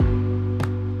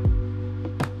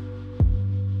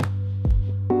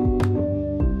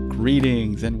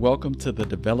Greetings and welcome to the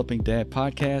Developing Dad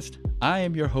Podcast. I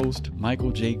am your host, Michael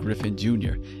J. Griffin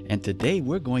Jr., and today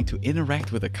we're going to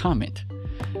interact with a comment.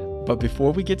 But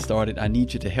before we get started, I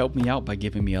need you to help me out by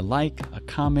giving me a like, a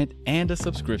comment, and a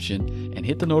subscription, and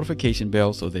hit the notification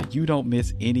bell so that you don't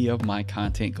miss any of my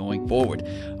content going forward.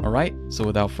 All right, so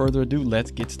without further ado, let's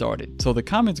get started. So the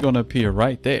comment's going to appear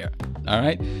right there. All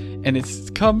right, and it's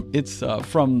from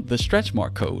the Stretch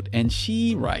Mark Code, and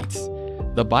she writes,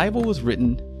 "The Bible was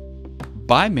written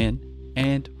by men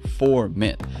and for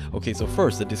men." Okay, so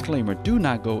first, a disclaimer: do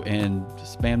not go and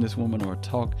spam this woman or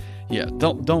talk.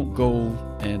 Don't go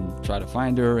and try to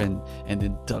find her and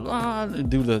then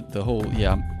do the whole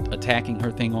I'm attacking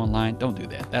her thing online. Don't do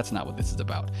that. That's not what this is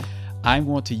about. I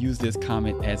want to use this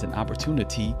comment as an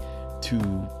opportunity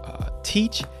to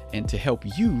teach and to help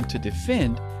you to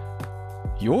defend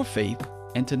your faith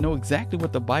and to know exactly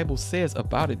what the Bible says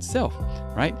about itself,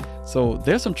 right? So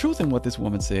there's some truth in what this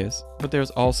woman says, but there's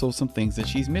also some things that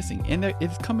she's missing. And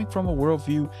it's coming from a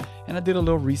worldview. And I did a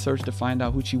little research to find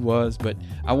out who she was, but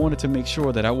I wanted to make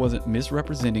sure that I wasn't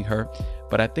misrepresenting her.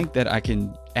 But I think that I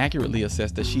can accurately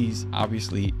assess that she's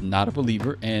obviously not a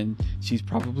believer, and she's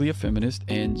probably a feminist,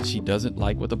 and she doesn't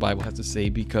like what the Bible has to say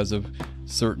because of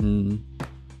certain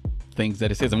things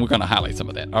that it says, and we're going to highlight some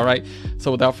of that. All right,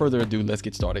 so without further ado, let's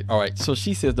get started. All right, so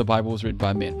she says the Bible was written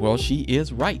by men. Well, she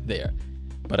is right there,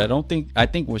 but I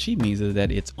think what she means is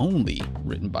that it's only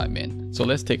written by men. So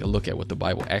let's take a look at what the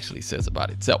Bible actually says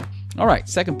about itself. All right,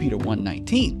 2 Peter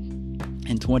 1:19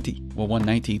 and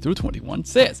 1:19 through 21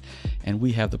 says, "And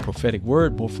we have the prophetic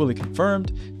word more fully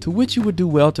confirmed, to which you would do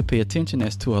well to pay attention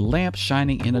as to a lamp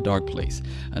shining in a dark place,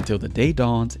 until the day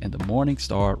dawns and the morning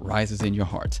star rises in your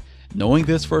hearts. Knowing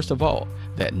this, first of all,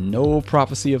 that no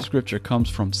prophecy of Scripture comes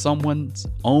from someone's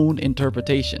own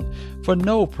interpretation, for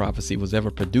no prophecy was ever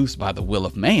produced by the will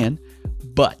of man,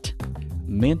 but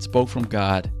men spoke from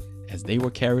God as they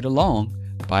were carried along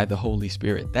by the Holy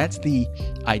Spirit." That's the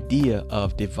idea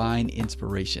of divine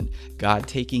inspiration. God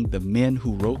taking the men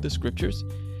who wrote the Scriptures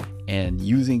and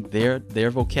using their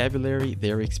vocabulary,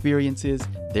 their experiences,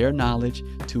 their knowledge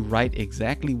to write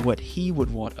exactly what he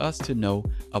would want us to know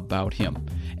about him.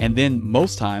 And then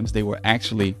most times they were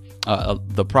actually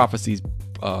the prophecies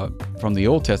from the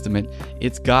Old Testament.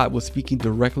 It's God was speaking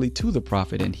directly to the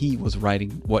prophet, and he was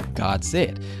writing what God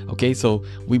said. Okay, so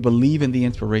we believe in the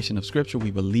inspiration of Scripture.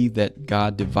 We believe that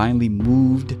God divinely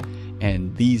moved,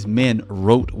 and these men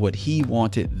wrote what he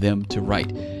wanted them to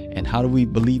write. And how do we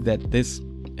believe that this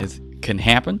can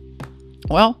happen?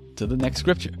 Well, to the next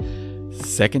scripture,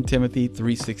 2 Timothy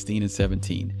 3:16 and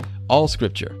 17. All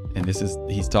scripture, and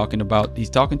he's talking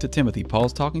to Timothy.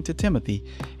 Paul's talking to Timothy,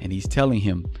 and he's telling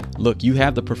him, look, you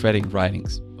have the prophetic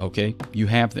writings, okay? You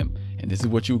have them, and this is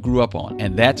what you grew up on.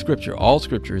 And that scripture, all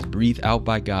scripture, is breathed out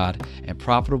by God and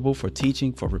profitable for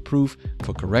teaching, for reproof,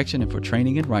 for correction, and for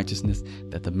training in righteousness,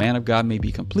 that the man of God may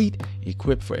be complete,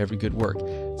 equipped for every good work.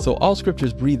 So all scripture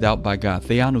is breathed out by God.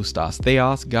 Theopneustos,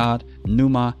 theos, God,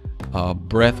 pneuma,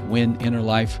 breath, wind, inner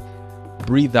life,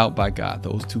 breathed out by God.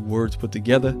 Those two words put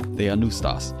together,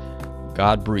 theopneustos,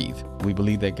 God breathed. We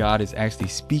believe that God is actually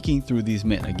speaking through these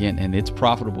men again, and it's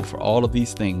profitable for all of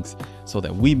these things so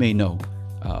that we may know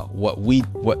what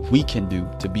we can do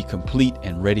to be complete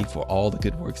and ready for all the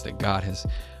good works that God has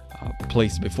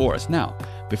placed before us. Now,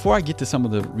 before I get to some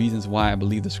of the reasons why I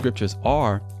believe the scriptures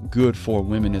are good for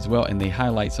women as well, and they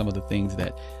highlight some of the things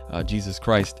that Jesus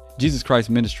Christ's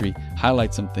ministry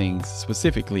highlights some things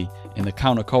specifically in the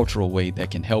countercultural way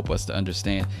that can help us to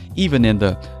understand, even in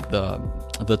the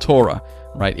Torah,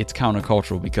 right? It's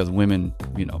countercultural because women,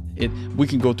 we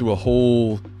can go through a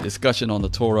whole discussion on the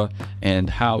Torah and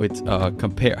how it's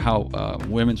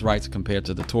women's rights compared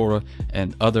to the Torah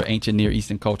and other ancient Near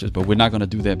Eastern cultures, but we're not going to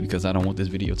do that because I don't want this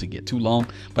video to get too long.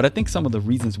 But I think some of the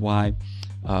reasons why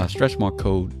Stretch Mark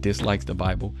Code dislikes the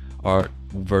Bible are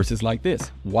verses like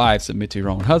this: "Wives, submit to your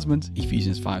own husbands,"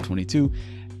 Ephesians 5:22,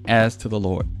 "as to the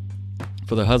Lord.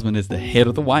 For the husband is the head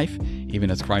of the wife, even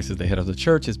as Christ is the head of the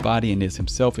church, his body, and is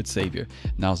himself its Savior.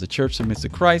 Now as the church submits to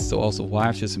Christ, so also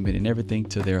wives should submit in everything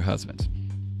to their husbands."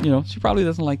 She probably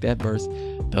doesn't like that verse.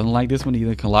 Doesn't like this one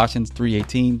either. Colossians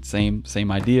 3:18,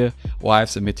 same idea.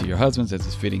 "Wives, submit to your husbands as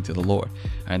is fitting to the Lord."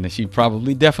 And then she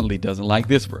definitely doesn't like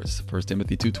this verse, 1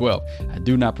 Timothy 2:12. "I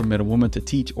do not permit a woman to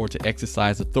teach or to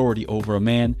exercise authority over a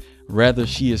man. Rather,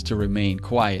 she is to remain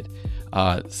quiet."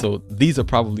 So these are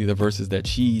probably the verses that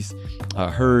she's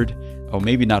heard, or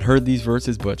maybe not heard these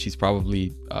verses, but she's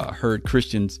probably heard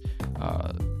Christians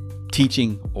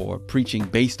teaching or preaching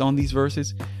based on these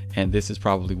verses. And this is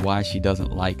probably why she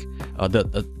doesn't like,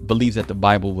 believes that the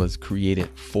Bible was created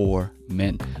for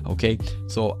men. Okay,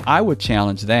 so I would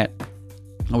challenge that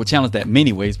I would challenge that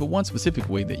many ways, but one specific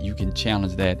way that you can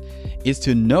challenge that is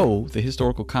to know the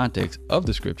historical context of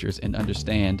the scriptures and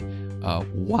understand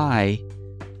why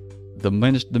the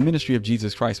ministry of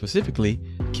Jesus Christ specifically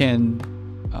can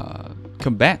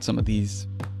combat some of these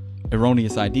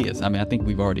erroneous ideas. I mean, I think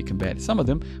we've already combated some of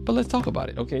them, but let's talk about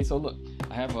it. Okay, so look,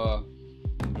 I'm going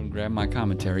to grab my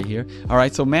commentary here. All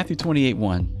right, so Matthew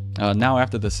 28:1. Now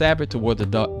after the Sabbath, toward the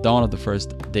dawn of the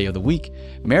first day of the week,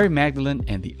 Mary Magdalene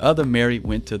and the other Mary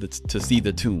went to see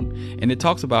the tomb. And it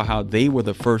talks about how they were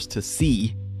the first to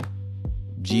see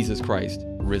Jesus Christ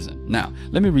risen. Now,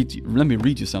 let me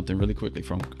read you something really quickly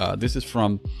from this is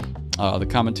from the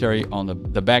commentary on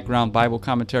the Background Bible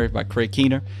Commentary by Craig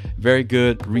Keener. Very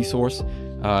good resource.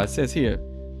 It says here,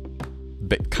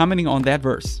 commenting on that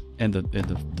verse and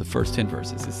the first 10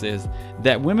 verses, it says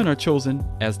that women are chosen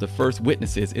as the first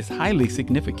witnesses is highly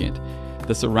significant.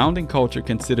 The surrounding culture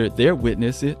considered their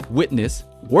witness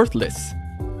worthless.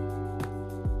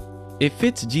 It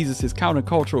fits Jesus'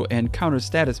 countercultural and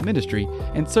counter-status ministry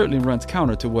and certainly runs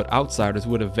counter to what outsiders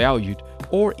would have valued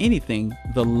or anything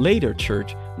the later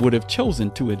church would have chosen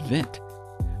to invent.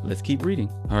 Let's keep reading.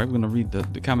 All right, we're going to read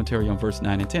the commentary on verse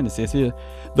 9 and 10. It says here,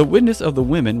 the witness of the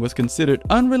women was considered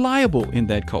unreliable in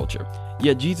that culture.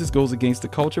 Yet Jesus goes against the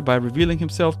culture by revealing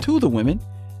himself to the women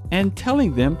and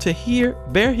telling them to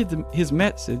bear his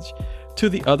message to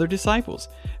the other disciples.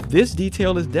 This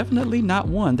detail is definitely not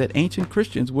one that ancient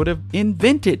Christians would have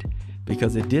invented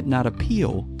because it did not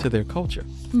appeal to their culture.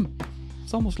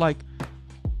 It's almost like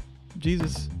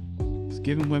Jesus is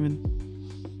giving women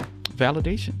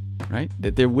validation, right?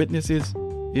 That their witness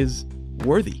is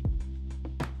worthy.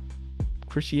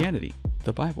 Christianity,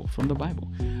 the Bible, from the Bible.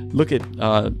 Look at,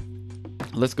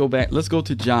 let's go back. Let's go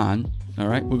to John. All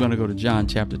right, we're going to go to John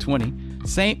chapter 20.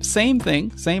 Same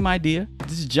thing, same idea.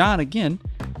 This is John again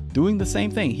doing the same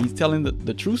thing. He's telling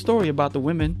the true story about the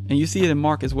women, and you see it in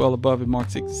Mark as well, above in Mark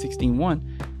 16:1.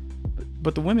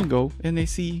 But the women go and they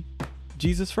see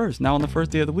Jesus first. Now on the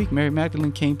first day of the week, Mary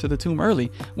Magdalene came to the tomb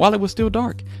early while it was still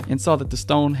dark and saw that the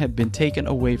stone had been taken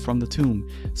away from the tomb.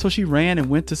 So she ran and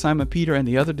went to Simon Peter and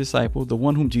the other disciple, the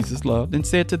one whom Jesus loved, and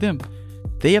said to them,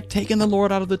 "They have taken the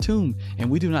Lord out of the tomb, and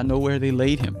we do not know where they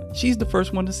laid him." She's the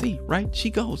first one to see, right?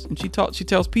 She goes and she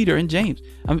tells Peter and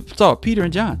Peter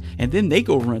and John, and then they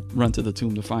go run to the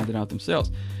tomb to find it out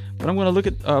themselves. But I'm going to look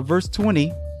at verse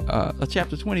 20,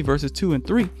 chapter 20, verses 2 and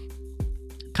 3.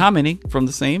 Commenting from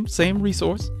the same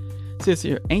resource, it says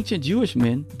here, ancient Jewish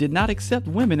men did not accept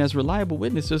women as reliable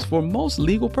witnesses for most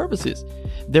legal purposes.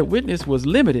 Their witness was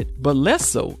limited, but less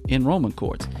so in Roman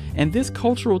courts. And this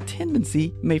cultural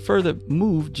tendency may further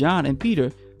move John and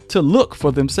Peter to look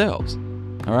for themselves.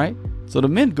 All right. So the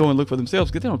men go and look for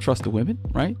themselves because they don't trust the women,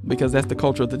 right? Because that's the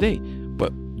culture of the day.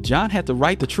 But John had to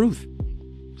write the truth.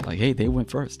 It's like, hey, they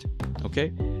went first.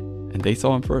 Okay. And they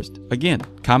saw him first. Again,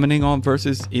 commenting on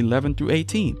verses 11 through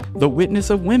 18. The witness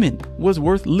of women was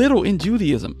worth little in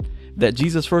Judaism. That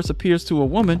Jesus first appears to a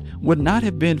woman would not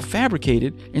have been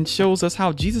fabricated and shows us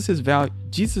how Jesus'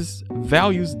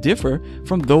 values differ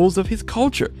from those of his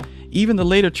culture. Even the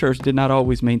later church did not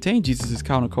always maintain Jesus'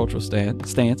 countercultural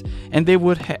stance, and they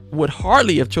would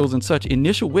hardly have chosen such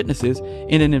initial witnesses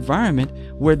in an environment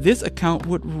where this account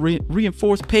would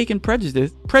reinforce pagan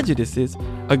prejudices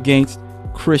against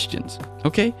Christians.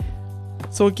 Okay,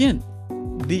 so again,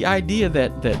 the idea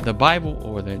that the Bible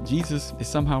or that Jesus is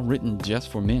somehow written just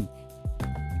for men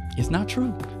is not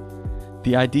true.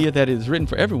 The idea that it is written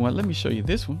for everyone. Let me show you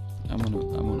this one. I'm gonna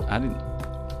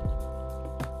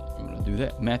do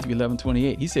that. Matthew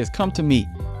 11:28. He says, "Come to me,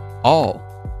 all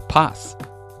pas."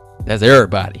 That's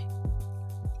everybody.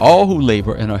 All who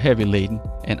labor and are heavy laden,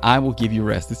 and I will give you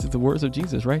rest. This is the words of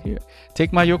Jesus right here.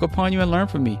 "Take my yoke upon you and learn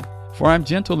from me. For I am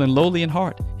gentle and lowly in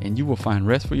heart, and you will find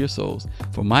rest for your souls.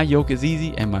 For my yoke is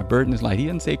easy and my burden is light." He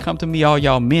doesn't say, "Come to me, all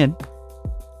y'all men."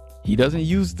 He doesn't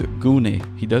use the gune.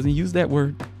 He doesn't use that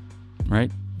word, right?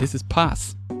 This is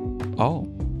pas, all.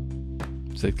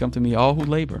 He says, "Come to me, all who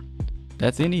labor."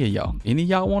 That's any of y'all. Any of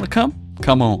y'all want to come?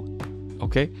 Come on.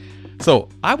 Okay. So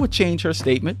I would change her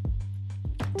statement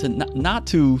to not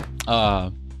to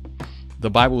the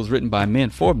Bible was written by men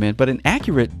for men, but an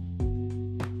accurate,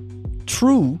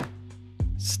 true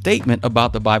statement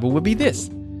about the Bible would be this: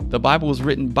 the Bible was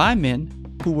written by men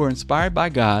who were inspired by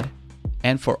God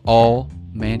and for all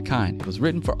mankind. It was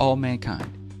written for all mankind.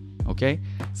 Okay,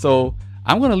 so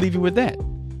I'm going to leave you with that.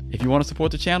 If you want to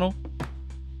support the channel,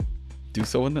 do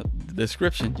so in the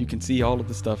description. You can see all of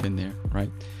the stuff in there,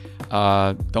 right?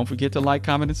 Don't forget to like,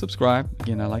 comment, and subscribe.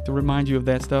 Again, I like to remind you of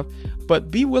that stuff. But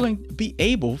be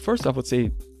able, first off, I would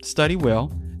say study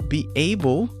well, be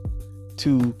able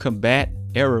to combat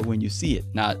error when you see it.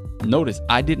 Now, notice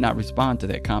I did not respond to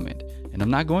that comment, and I'm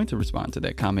not going to respond to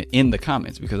that comment in the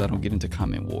comments because I don't get into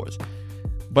comment wars.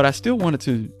 But I still wanted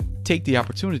to take the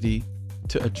opportunity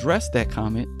to address that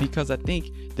comment because I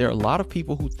think there are a lot of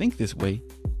people who think this way,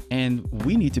 and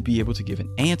we need to be able to give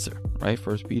an answer, right?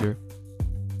 1 Peter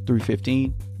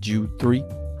 3:15, Jude 3,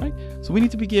 right? So we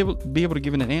need to be able to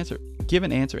give an answer,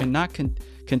 and not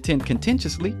contend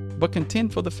contentiously, but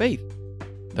contend for the faith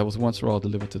that was once for all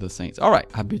delivered to the saints. All right,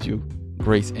 I bid you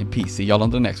grace and peace. See y'all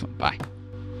on the next one. Bye.